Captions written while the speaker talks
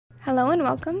Hello and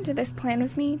welcome to this Plan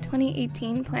With Me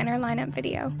 2018 planner lineup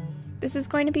video. This is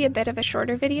going to be a bit of a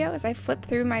shorter video as I flip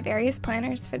through my various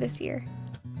planners for this year.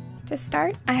 To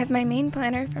start, I have my main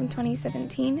planner from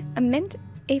 2017, a mint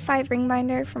A5 ring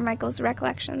binder from Michael's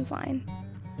Recollections line.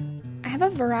 I have a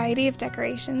variety of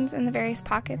decorations in the various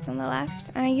pockets on the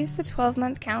left, and I use the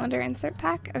 12-month calendar insert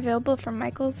pack available from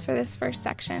Michael's for this first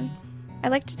section. I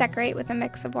like to decorate with a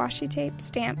mix of washi tape,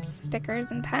 stamps,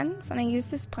 stickers, and pens, and I use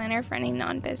this planner for any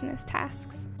non-business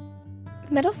tasks.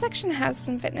 The middle section has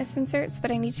some fitness inserts,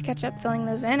 but I need to catch up filling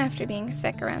those in after being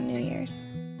sick around New Year's.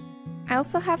 I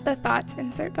also have the Thoughts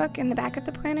insert book in the back of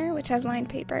the planner, which has lined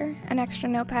paper, an extra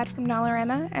notepad from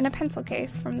Dollarama, and a pencil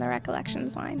case from the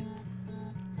Recollections line.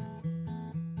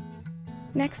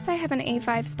 Next, I have an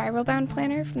A5 spiral-bound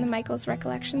planner from the Michael's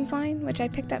Recollections line, which I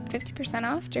picked up 50%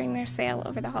 off during their sale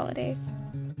over the holidays.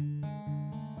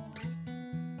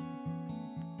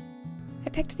 I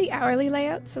picked the hourly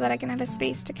layout so that I can have a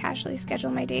space to casually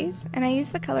schedule my days, and I use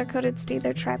the color-coded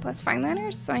Staedtler Tri-Plus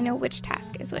fineliners so I know which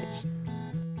task is which.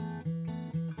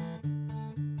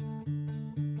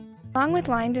 Along with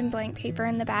lined and blank paper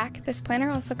in the back, this planner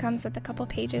also comes with a couple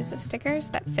pages of stickers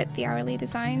that fit the hourly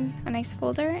design, a nice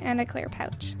folder, and a clear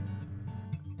pouch.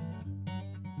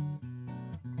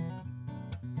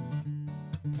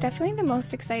 It's definitely the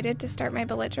most excited to start my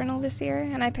bullet journal this year,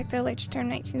 and I picked a Literature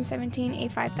 1917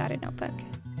 A5 dotted notebook.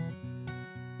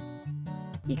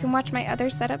 You can watch my other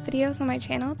setup videos on my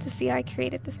channel to see how I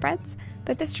created the spreads,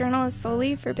 but this journal is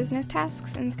solely for business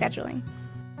tasks and scheduling.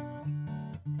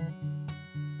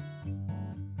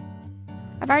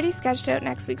 I've already sketched out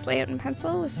next week's layout in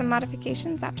pencil with some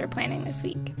modifications after planning this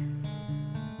week.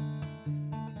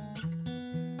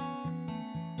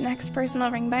 Next personal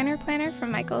ring binder planner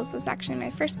from Michael's was actually my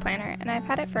first planner, and I've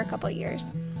had it for a couple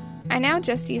years. I now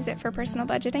just use it for personal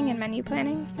budgeting and menu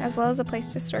planning, as well as a place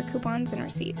to store coupons and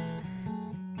receipts.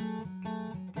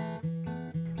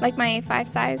 Like my A5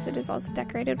 size, it is also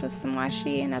decorated with some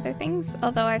washi and other things,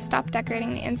 although I've stopped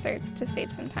decorating the inserts to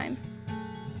save some time.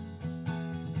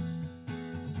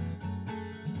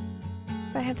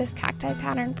 I have this cacti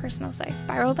pattern personal size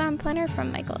spiral bound planner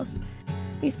from Michael's.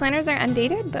 These planners are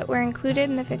undated, but were included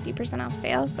in the 50% off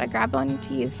sale, so I grabbed one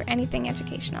to use for anything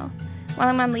educational. While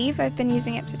I'm on leave, I've been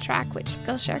using it to track which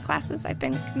Skillshare classes I've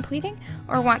been completing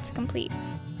or want to complete.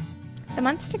 The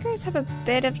month stickers have a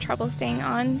bit of trouble staying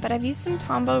on, but I've used some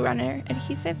Tombow runner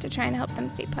adhesive to try and help them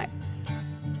stay put.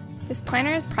 This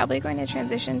planner is probably going to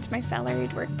transition to my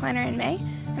salaried work planner in May,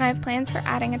 and I have plans for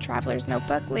adding a traveler's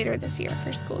notebook later this year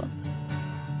for school.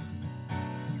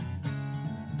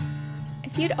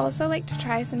 If you'd also like to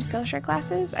try some Skillshare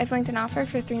classes, I've linked an offer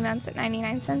for 3 months at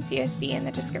 99 cents USD in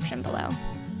the description below.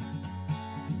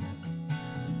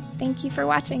 Thank you for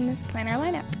watching this planner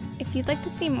lineup. If you'd like to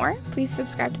see more, please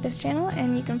subscribe to this channel,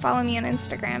 and you can follow me on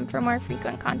Instagram for more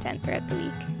frequent content throughout the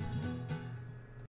week.